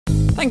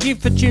Thank you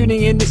for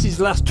tuning in. This is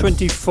Last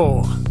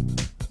 24.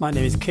 My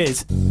name is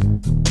Kiz.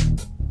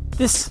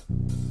 This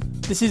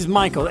is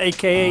Michael,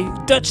 aka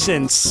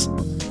Dutchsinse.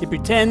 He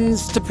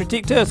pretends to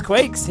predict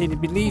earthquakes. He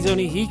believes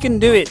only he can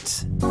do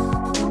it.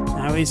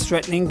 Now he's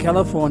threatening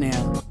California.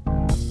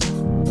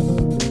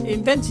 He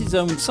invents his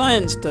own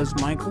science, does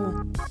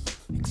Michael.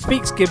 He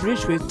speaks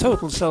gibberish with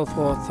total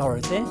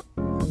self-authority.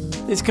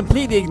 This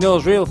completely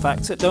ignores real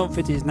facts that don't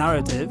fit his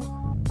narrative.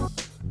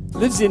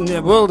 Lives in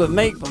a world of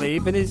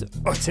make-believe and is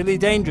utterly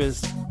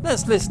dangerous.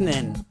 Let's listen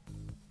in.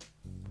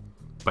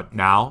 But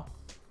now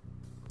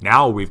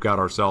we've got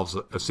ourselves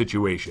a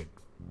situation.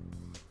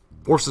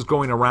 Forces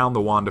going around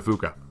the Juan de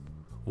Fuca.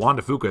 Juan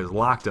de Fuca is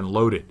locked and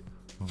loaded,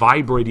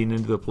 vibrating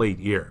into the plate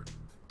here.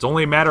 It's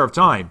only a matter of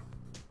time,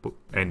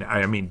 and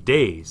I mean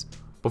days,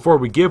 before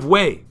we give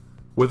way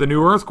with a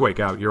new earthquake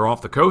out here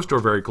off the coast or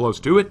very close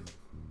to it,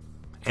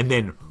 and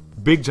then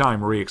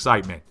big-time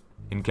re-excitement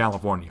in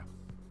California.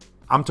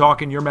 I'm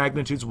talking your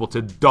magnitudes will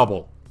to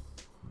double.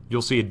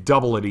 You'll see a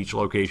double at each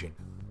location.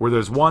 Where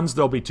there's ones,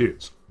 there'll be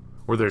twos.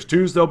 Where there's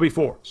twos, there'll be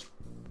fours.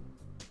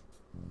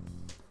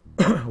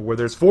 Where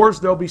there's fours,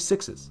 there'll be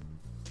sixes.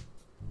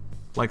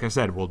 Like I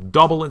said, we'll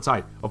double in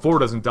size. A 4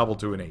 doesn't double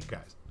to an 8,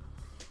 guys.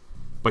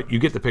 But you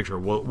get the picture.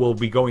 We'll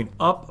be going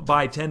up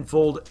by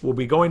tenfold. We'll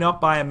be going up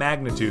by a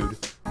magnitude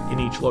in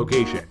each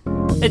location.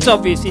 It's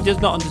obvious he does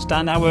not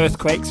understand how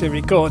earthquakes are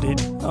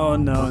recorded. Oh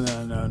no.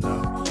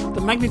 The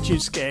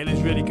magnitude scale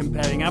is really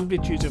comparing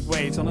amplitudes of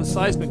waves on a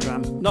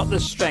seismogram, not the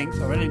strength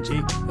or energy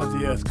of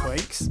the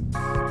earthquakes.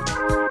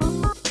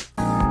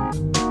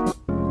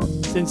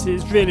 Since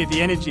it's really the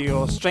energy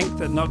or strength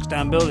that knocks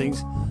down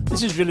buildings,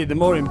 this is really the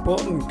more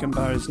important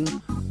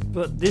comparison,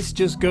 but this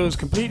just goes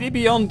completely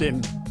beyond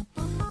him.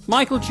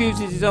 Michael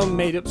chooses his own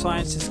made-up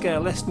science to scare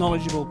less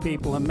knowledgeable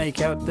people and make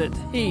out that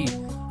he,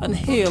 and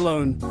he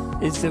alone,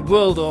 is the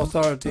world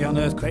authority on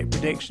earthquake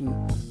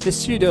prediction.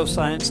 This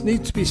pseudoscience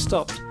needs to be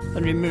stopped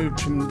and removed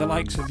from the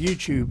likes of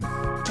YouTube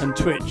and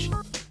Twitch,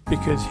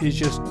 because he's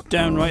just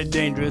downright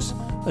dangerous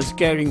and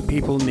scaring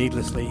people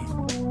needlessly.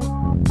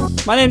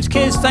 My name's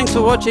Kiz, thanks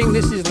for watching.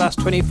 This is Last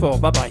 24.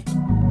 Bye bye.